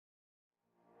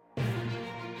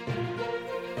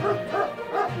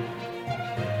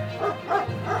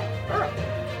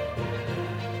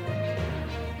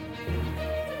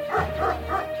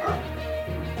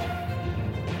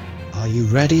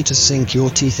ready to sink your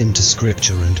teeth into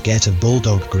Scripture and get a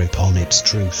bulldog grip on its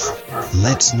truth?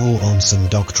 Let's gnaw on some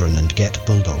doctrine and get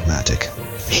bulldogmatic.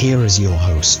 Here is your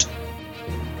host.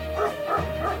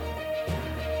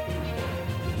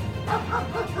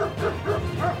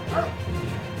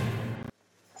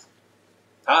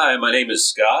 Hi, my name is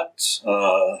Scott.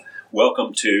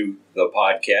 Welcome to the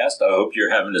podcast. I hope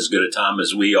you're having as good a time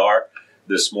as we are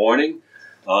this morning.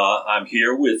 I'm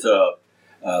here with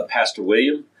Pastor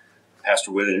William.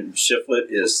 Pastor William Shifflett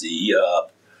is the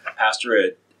pastor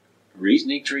at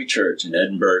Reasoning Tree Church in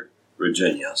Edinburgh,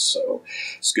 Virginia. So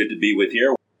it's good to be with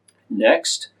you.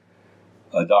 Next,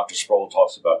 Dr. Sproul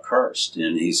talks about cursed,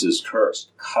 and he says cursed,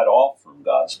 cut off from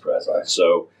God's presence.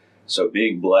 So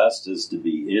being blessed is to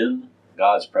be in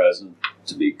God's presence.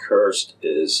 To be cursed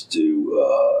is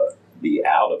to be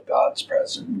out of God's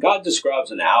presence. God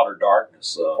describes an outer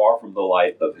darkness, far from the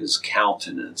light of his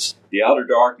countenance. The outer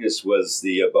darkness was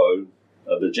the abode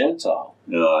of the Gentile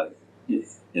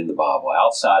in the Bible,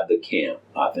 outside the camp,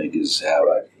 I think is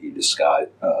how he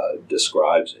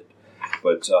describes it.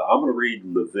 But I'm going to read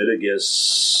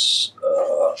Leviticus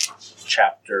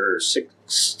chapter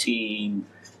 16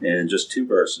 and just two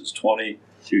verses, 20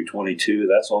 through 22.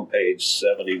 That's on page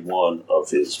 71 of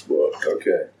his book.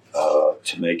 Okay.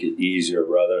 To make it easier,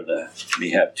 rather than me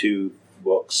have two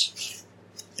books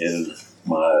in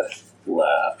my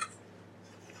lap.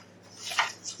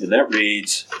 And that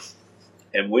reads,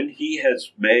 "And when he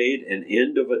has made an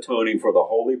end of atoning for the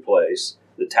holy place,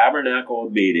 the tabernacle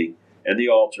of meeting, and the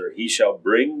altar, he shall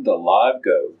bring the live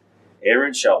goat.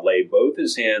 Aaron shall lay both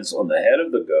his hands on the head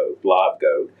of the live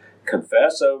goat,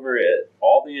 confess over it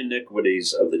all the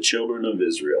iniquities of the children of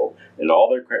Israel, and all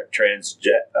their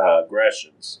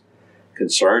transgressions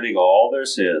concerning all their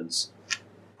sins,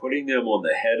 putting them on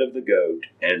the head of the goat,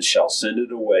 and shall send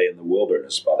it away in the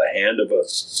wilderness by the hand of a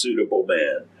suitable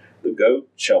man. The goat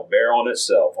shall bear on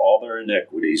itself all their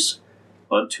iniquities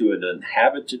unto an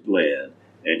inhabited land,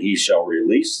 and he shall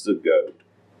release the goat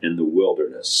in the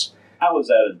wilderness." How is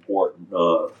that important?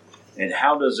 And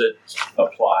how does it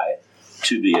apply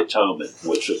to the atonement,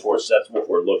 which, of course, that's what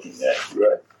we're looking at.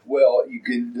 Right. Well,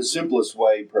 the simplest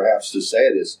way, perhaps, to say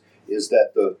it is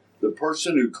that the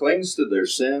person who clings to their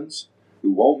sins,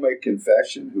 who won't make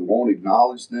confession, who won't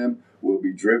acknowledge them, will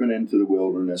be driven into the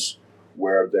wilderness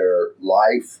where their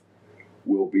life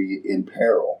will be in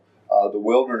peril. The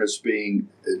wilderness being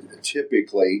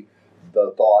typically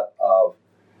the thought of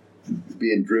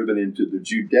being driven into the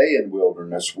Judean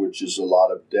wilderness, which is a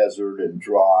lot of desert and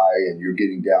dry, and you're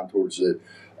getting down towards the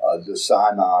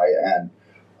Sinai, and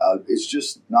it's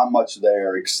just not much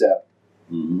there except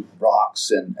rocks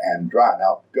and dry.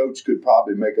 Now, goats could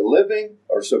probably make a living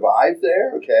or survive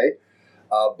there, okay?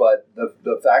 But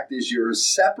the fact is you're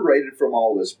separated from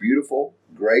all this beautiful,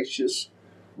 gracious,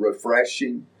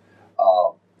 refreshing,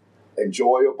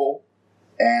 enjoyable,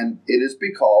 and it is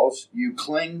because you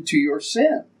cling to your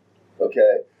sin.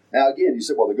 Okay. Now again, you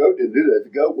said, "Well, the goat didn't do that."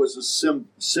 The goat was a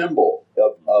symbol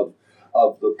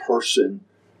of the person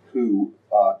who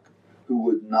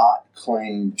would not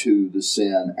cling to the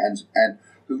sin and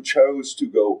who chose to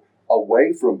go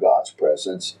away from God's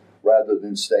presence rather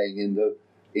than staying in the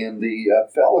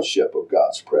fellowship of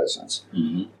God's presence.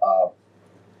 Mm-hmm. I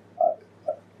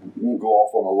won't go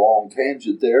off on a long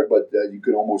tangent there, but you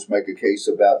can almost make a case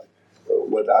about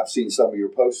what I've seen some of your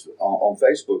posts on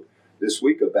Facebook this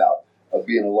week about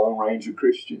being a Lone Ranger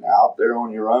Christian out there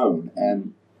on your own,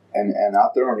 and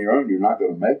out there on your own, you're not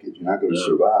going to make it. You're not going to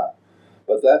survive.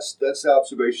 But that's the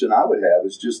observation I would have.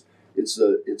 Is just it's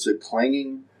a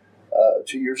clinging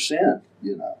to your sin.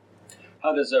 You know.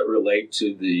 How does that relate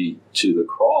to the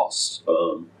cross,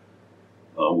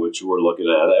 which we're looking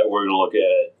at? We're going to look at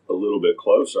it a little bit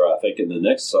closer, I think, in the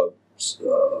next sub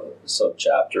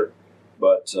chapter.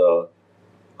 But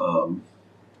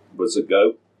was the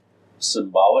goat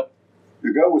symbolic?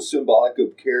 The goat was symbolic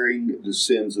of carrying the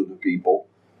sins of the people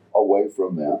away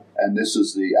from them. And this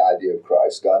is the idea of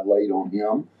Christ. God laid on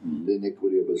him the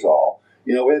iniquity of us all.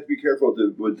 You know, we have to be careful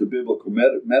with the biblical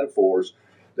metaphors.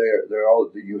 They're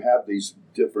all, you have these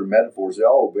different metaphors. They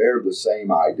all bear the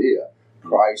same idea.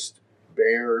 Christ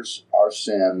bears our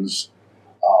sins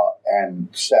and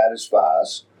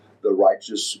satisfies the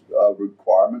righteous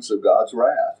requirements of God's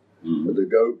wrath. Mm-hmm. The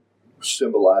goat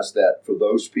symbolized that for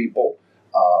those people.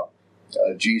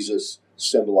 Jesus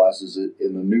symbolizes it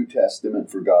in the New Testament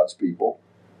for God's people.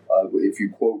 If you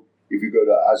go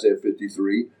to Isaiah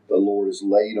 53, the Lord has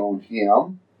laid on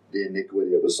him the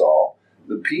iniquity of us all.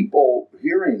 The people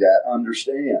hearing that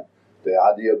understand the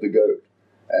idea of the goat.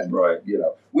 And, you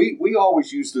know, we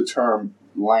always use the term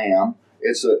lamb.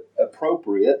 It's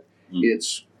appropriate.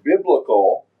 It's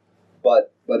biblical,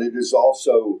 but it is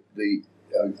also the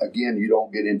again, you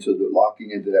don't get into the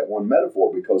locking into that one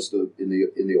metaphor, because in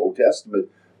the Old Testament,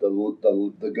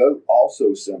 the goat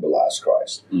also symbolized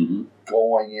Christ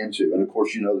going into, and of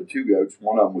course, you know, the two goats,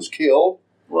 one of them was killed,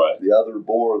 right? The other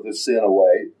bore the sin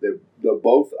away. The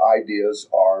both ideas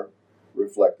are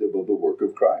reflective of the work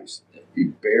of Christ. He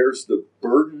bears the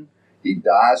burden. He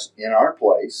dies in our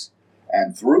place,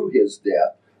 and through his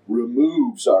death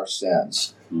removes our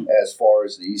sins as far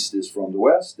as the east is from the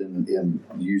west, in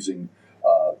using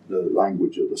the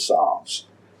language of the Psalms.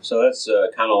 So that's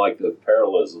kind of like the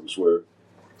parallelisms where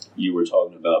you were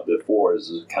talking about before.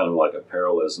 Is kind of like a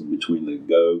parallelism between the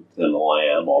goat and the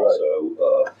lamb also.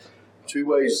 Right. Two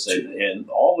ways. And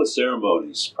all the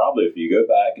ceremonies, probably if you go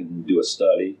back and do a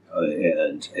study,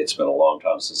 and it's been a long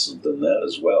time since I've done that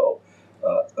as well,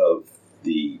 of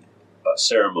the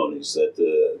ceremonies that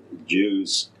the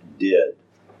Jews did,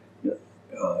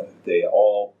 they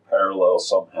all parallel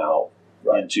somehow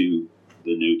into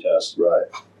the New Testament.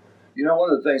 Right. You know, one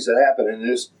of the things that happened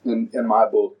in my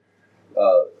book,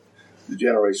 The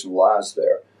Generational Lies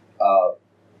there,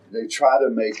 they try to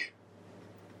make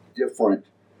different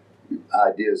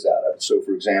ideas out of it. So,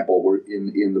 for example, we're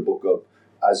in the book of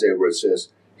Isaiah where it says,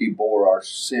 he bore our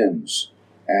sins,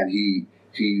 and he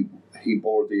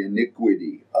bore the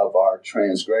iniquity of our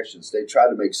transgressions. They try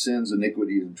to make sins,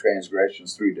 iniquities, and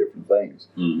transgressions three different things.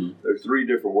 Mm-hmm. There are three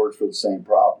different words for the same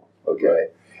problem, okay?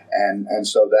 Right. And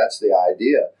so that's the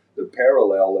idea, the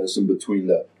parallelism between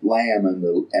the lamb and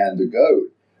the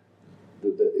goat.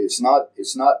 It's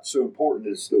not so important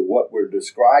as to what we're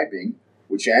describing,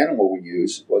 which animal we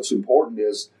use. What's important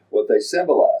is what they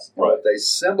symbolize. And what they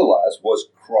symbolize was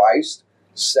Christ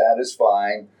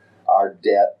satisfying our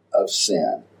debt of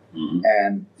sin. Mm-hmm.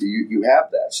 And you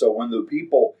have that. So when the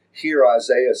people hear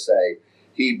Isaiah say,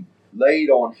 he laid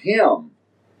on him,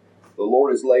 the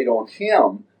Lord has laid on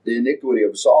him the iniquity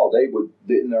of us all, they would,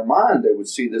 in their mind, they would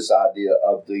see this idea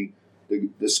of the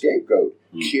scapegoat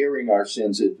carrying our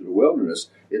sins into the wilderness.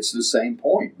 It's the same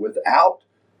point. Without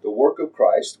the work of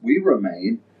Christ, we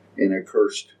remain in a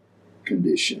cursed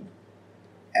condition.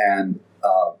 And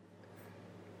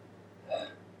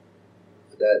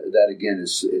that again,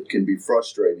 it can be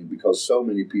frustrating because so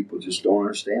many people just don't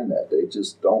understand that. They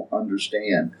just don't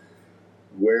understand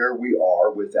where we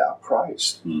are without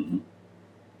Christ. Mm-hmm.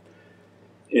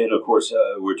 And of course,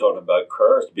 we're talking about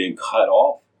cursed, being cut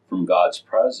off from God's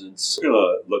presence. We're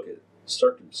going to look at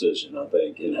circumcision, I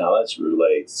think, and how that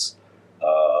relates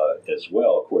as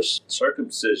well. Of course,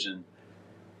 circumcision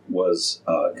was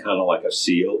kind of like a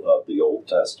seal of the Old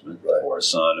Testament, or a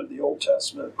sign of the Old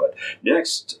Testament. But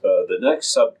next, the next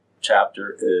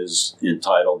sub-chapter is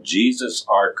entitled Jesus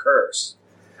Our Curse.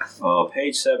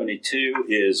 Page 72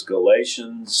 is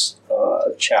Galatians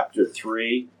chapter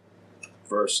 3,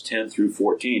 verse 10 through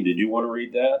 14. Did you want to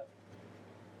read that?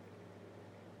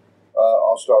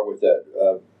 I'll start with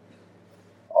that.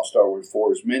 I'll start with,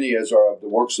 for as many as are of the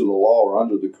works of the law are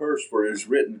under the curse, for it is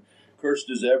written, cursed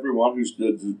is everyone who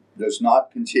does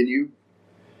not continue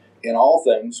in all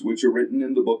things which are written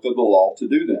in the book of the law to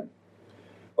do them.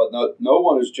 But no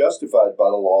one is justified by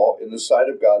the law in the sight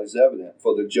of God is evident,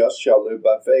 for the just shall live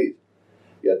by faith.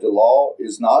 Yet the law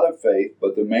is not of faith,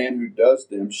 but the man who does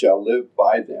them shall live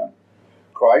by them.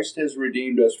 Christ has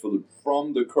redeemed us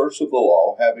from the curse of the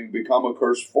law, having become a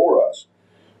curse for us.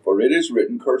 For it is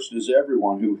written, cursed is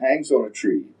everyone who hangs on a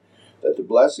tree, that the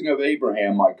blessing of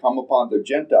Abraham might come upon the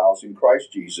Gentiles in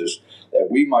Christ Jesus, that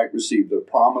we might receive the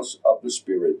promise of the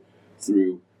Spirit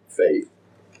through faith.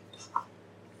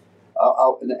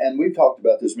 And we've talked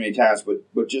about this many times,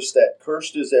 but just that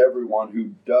cursed is everyone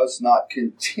who does not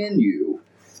continue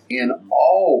in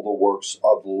all the works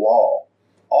of the law,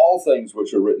 all things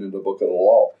which are written in the book of the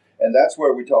law. And that's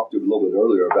where we talked a little bit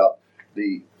earlier about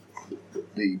the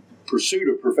pursuit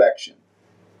of perfection.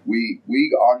 We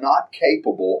are not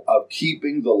capable of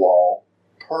keeping the law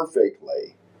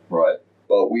perfectly. Right.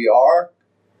 But we are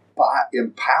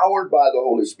empowered by the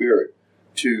Holy Spirit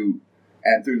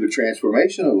and through the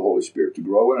transformation of the Holy Spirit to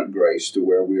grow in grace to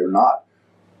where we are not,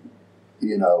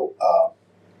 the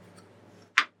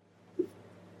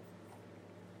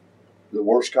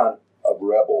worst kind of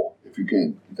rebel, if you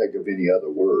can think of any other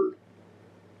word.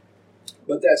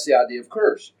 But that's the idea of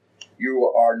curse.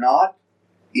 You're not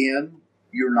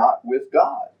with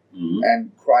God. Mm-hmm.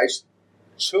 And Christ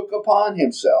took upon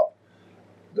himself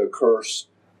the curse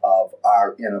of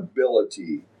our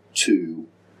inability to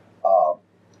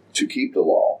keep the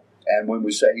law. And when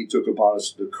we say he took upon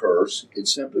us the curse, it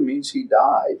simply means he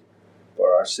died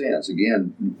for our sins.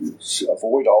 Again,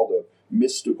 avoid all the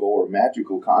mystical or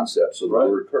magical concepts of the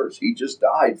word curse. He just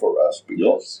died for us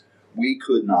because we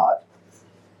could not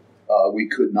we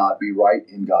could not be right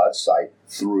in God's sight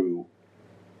through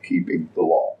keeping the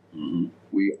law. Mm-hmm.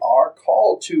 We are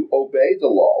called to obey the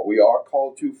law. We are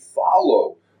called to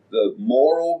follow the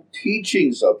moral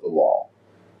teachings of the law.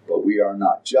 But we are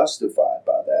not justified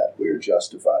by that. We are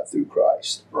justified through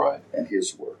Christ, right, and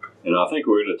His work. And I think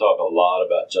we're going to talk a lot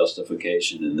about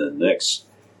justification in the next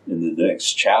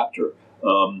chapter.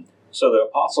 So the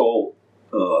Apostle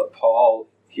Paul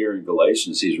here in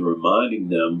Galatians, he's reminding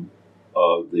them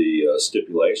of the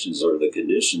stipulations or the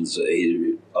conditions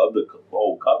of the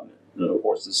old covenant. And of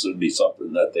course, this would be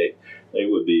something that they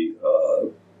would be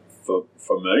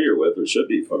familiar with, or should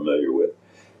be familiar with.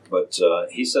 But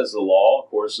he says the law, of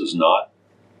course, is not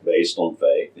based on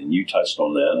faith, and you touched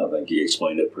on that. I think he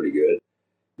explained it pretty good.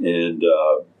 And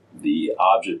the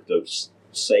object of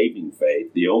saving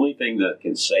faith, the only thing that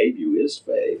can save you is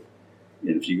faith.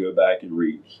 And if you go back and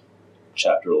read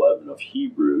chapter 11 of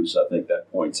Hebrews, I think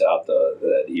that points out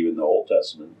that even the Old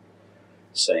Testament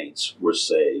saints were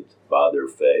saved by their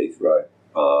faith. Right.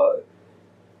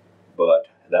 But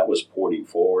that was pointing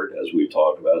forward, as we've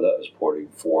talked about, that was pointing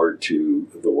forward to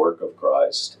the work of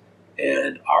Christ.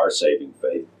 And our saving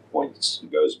faith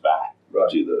goes back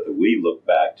we look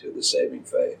back to the saving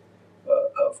faith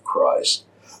of Christ.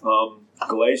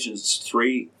 Galatians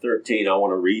 3:13, I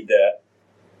want to read that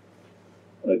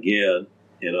again.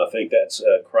 And I think that's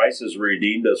Christ has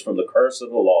redeemed us from the curse of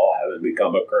the law, having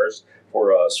become a curse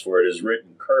for us. For it is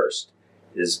written, cursed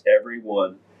is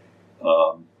everyone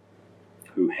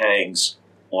who hangs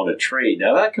on a tree.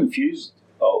 Now that confused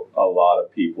a lot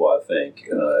of people, I think,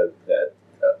 that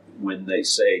when they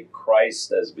say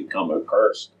Christ has become a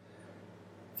curse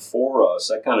for us,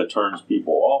 that kind of turns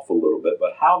people off a little bit.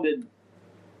 But how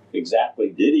exactly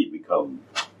did he become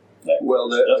that? Well,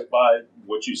 just by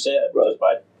what you said, right. Just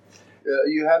by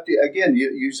you have to, again,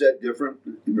 you said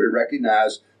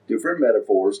recognize different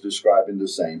metaphors describing the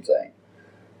same thing.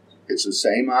 It's the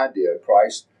same idea.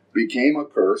 Christ became a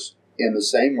curse in the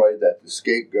same way that the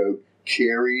scapegoat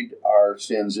carried our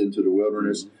sins into the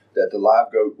wilderness, mm-hmm. that the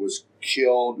live goat was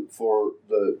killed for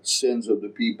the sins of the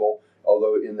people,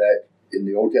 although in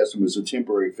the Old Testament is a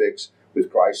temporary fix.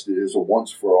 With Christ, it is a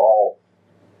once for all.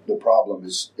 The problem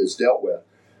is dealt with.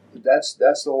 That's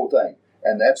the whole thing.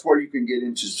 And that's where you can get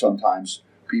into sometimes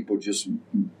people just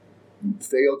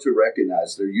fail to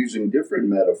recognize they're using different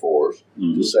metaphors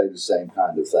mm-hmm. to say the same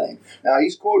kind of thing. Now,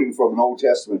 he's quoting from an Old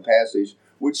Testament passage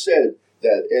which said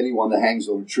that anyone that hangs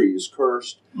on a tree is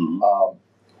cursed. Mm-hmm.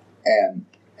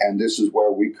 And this is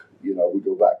where we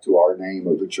go back to our name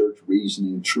of the church,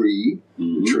 Reasoning Tree.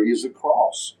 Mm-hmm. The tree is a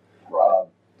cross. Right.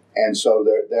 And so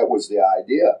that was the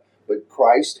idea. But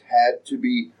Christ had to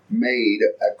be made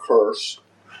a curse.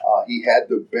 He had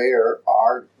to bear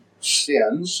our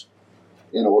sins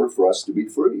in order for us to be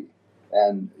free.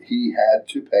 And he had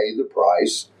to pay the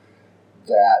price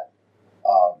that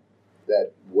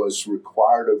was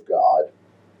required of God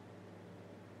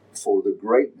for the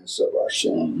greatness of our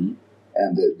sin. Mm-hmm.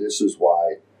 And that this is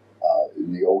why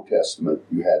in the Old Testament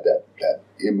you had that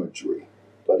imagery.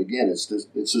 But again, it's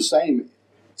the same.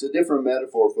 It's a different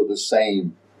metaphor for the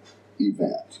same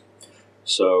event.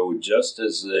 So just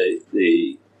as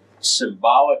the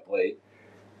symbolically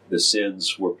the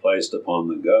sins were placed upon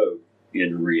the goat,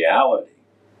 in reality,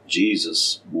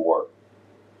 Jesus bore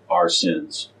our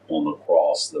sins on the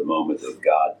cross the moment that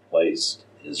God placed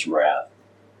his wrath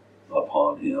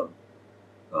upon him.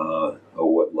 Oh,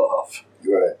 what love.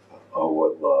 Right. Oh,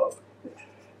 what love.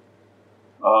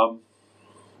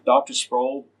 Dr.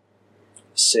 Sproul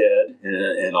said,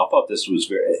 and I thought this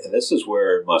is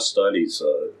where my studies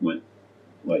went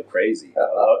like crazy.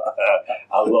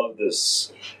 I love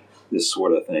this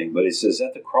sort of thing. But he says,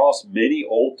 at the cross, many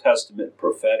Old Testament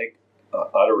prophetic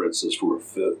utterances were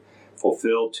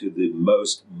fulfilled to the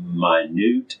most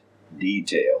minute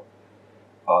detail.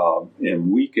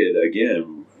 And we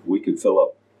could fill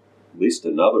up at least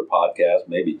another podcast,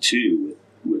 maybe two,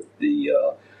 with the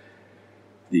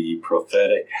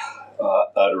prophetic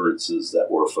utterances that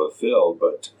were fulfilled.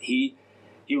 But he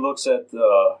looks at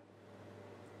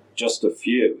just a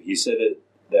few. He said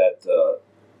that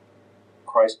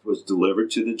Christ was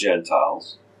delivered to the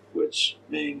Gentiles, which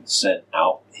means sent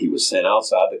out. He was sent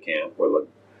outside the camp where the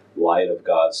light of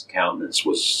God's countenance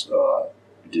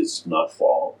did not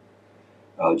fall.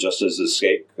 Just as the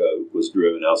scapegoat was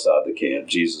driven outside the camp,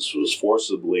 Jesus was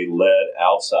forcibly led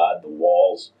outside the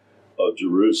walls of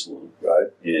Jerusalem.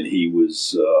 Right. And he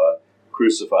was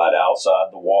crucified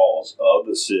outside the walls of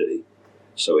the city.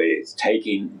 So he's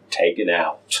taken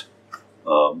out.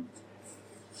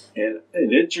 And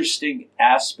an interesting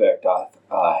aspect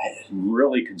I hadn't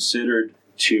really considered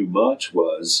too much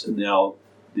was, now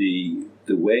the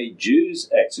way Jews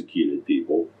executed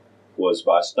people was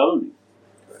by stoning.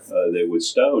 They would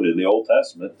stone. In the Old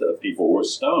Testament, the people were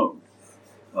stoned.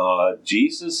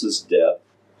 Jesus' death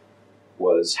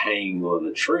was hanging on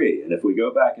a tree. And if we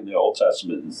go back in the Old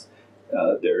Testament,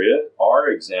 there are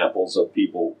examples of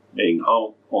people being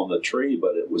hung on the tree,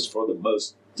 but it was for the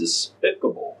most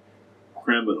despicable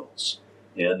criminals.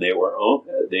 And they were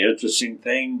the interesting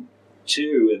thing,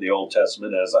 too, in the Old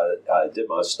Testament, as I did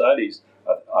my studies,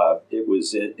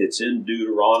 it's in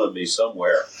Deuteronomy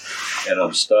somewhere, and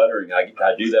I'm stuttering. I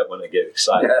do that when I get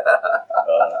excited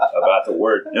about the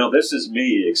word. Now, this is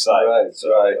me excited. Right, so,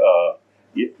 right.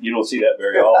 You don't see that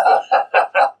very often.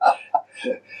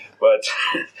 But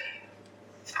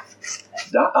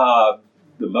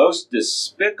the most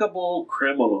despicable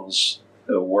criminals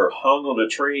were hung on a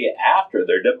tree after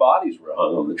their dead bodies were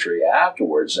hung on the tree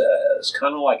afterwards, as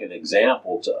kind of like an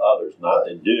example to others not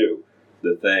to do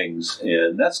the things.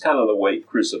 And that's kind of the way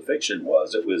crucifixion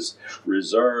was. It was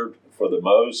reserved for the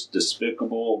most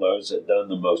despicable, those that done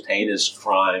the most heinous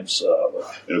crimes.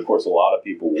 And of course, a lot of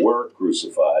people were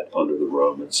crucified under the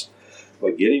Romans.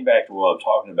 But getting back to what I'm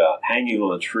talking about, hanging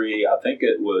on a tree, I think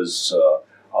it was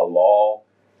a law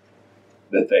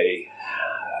that they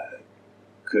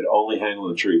could only hang on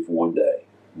the tree for one day,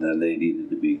 and then they needed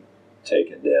to be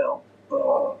taken down,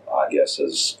 I guess,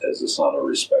 as a sign of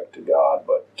respect to God.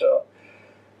 But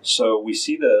so we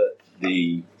see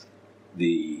the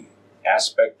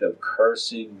aspect of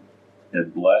cursing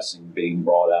and blessing being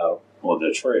brought out on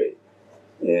the tree.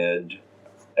 And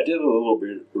I did a little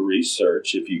bit of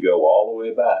research. If you go all the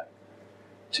way back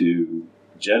to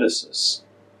Genesis,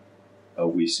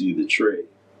 we see the tree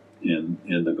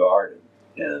in the garden.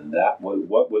 And that was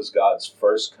what was God's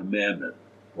first commandment,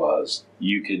 was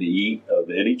you can eat of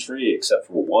any tree except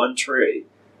for one tree.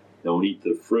 Don't eat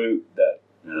the fruit that,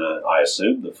 I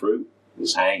assume the fruit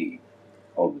was hanging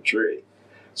on the tree.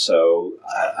 So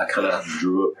I kind of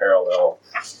drew a parallel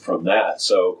from that.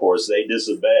 So, of course, they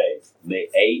disobeyed. They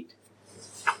ate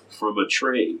from a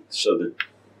tree. So the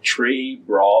tree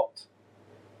brought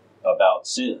about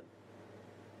sin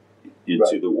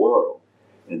into the world.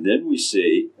 And then we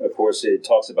see, of course, it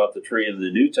talks about the tree in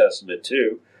the New Testament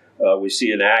too. We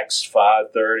see in Acts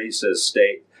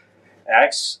 5:30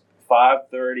 Acts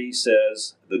 5:30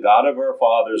 says, the God of our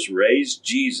fathers raised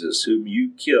Jesus, whom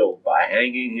you killed by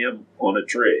hanging him on a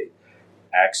tree.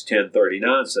 Acts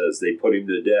 10:39 says they put him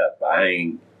to death by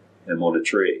hanging him on a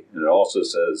tree. And it also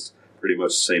says pretty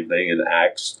much the same thing in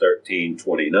Acts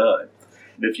 13:29.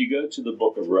 And if you go to the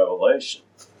book of Revelation,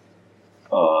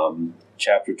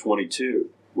 chapter 22,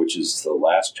 which is the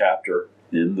last chapter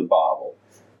in the Bible,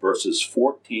 verses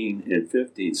 14 and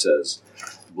 15 says,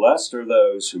 blessed are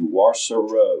those who wash their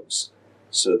robes,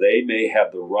 so they may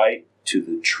have the right to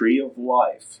the tree of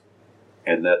life,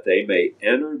 and that they may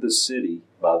enter the city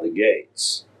by the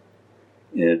gates.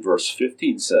 And verse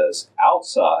 15 says,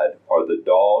 outside are the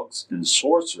dogs and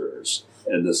sorcerers,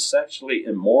 and the sexually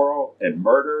immoral, and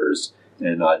murderers,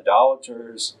 and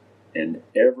idolaters, and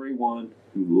everyone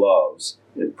who loves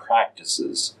and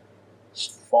practices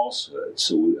falsehood.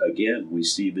 So again, we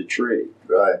see the tree,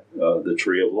 the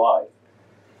tree of life.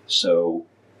 So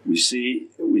we see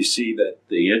that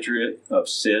the entry of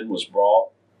sin was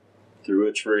brought through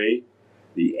a tree.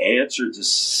 The answer to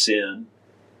sin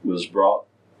was brought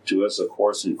to us, of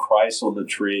course, in Christ on the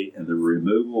tree, and the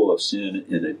removal of sin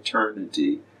in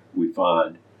eternity we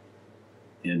find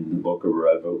in the book of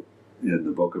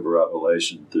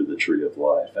Revelation through the tree of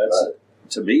life. That's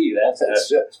to me. That's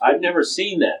I've never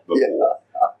seen that before. Yeah.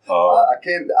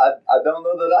 I don't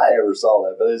know that I ever saw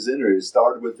that, but it's interesting. It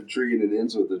started with the tree and it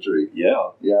ends with the tree.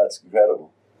 Yeah, it's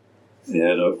incredible.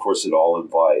 And of course, it all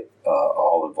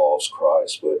involves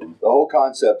Christ. But the whole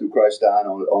concept of Christ dying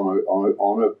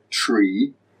on a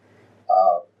tree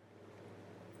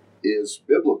is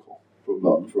biblical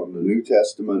from the New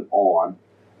Testament on,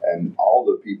 and all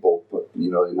the people.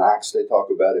 In Acts they talk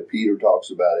about it. Peter talks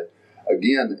about it.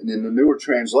 Again, in the newer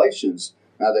translations,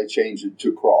 now they changed it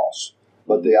to cross.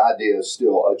 But the idea is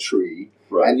still a tree.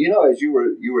 Right. And as you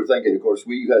were thinking, of course,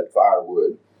 we had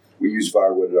firewood. We use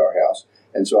firewood at our house.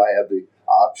 And so I have the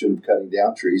option of cutting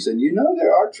down trees. And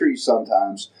there are trees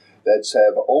sometimes that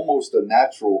have almost a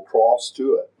natural cross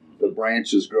to it. The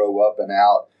branches grow up and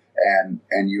out,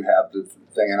 and you have the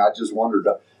thing. And I just wondered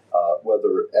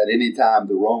whether at any time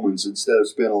the Romans, instead of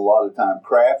spending a lot of time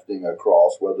crafting a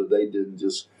cross, whether they didn't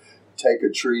just take a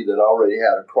tree that already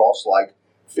had a cross-like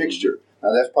fixture.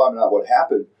 Now, that's probably not what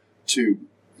happened to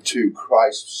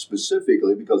Christ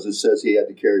specifically, because it says he had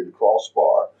to carry the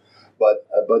crossbar. But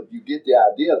you get the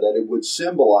idea that it would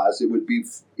symbolize, it would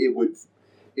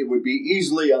be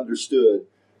easily understood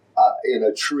in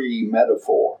a tree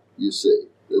metaphor, you see.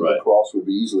 Right. The cross would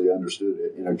be easily understood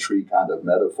in a tree kind of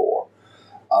metaphor.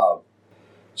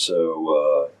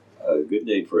 A good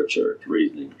name for a church,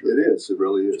 Reasoning. It is. It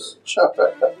really is.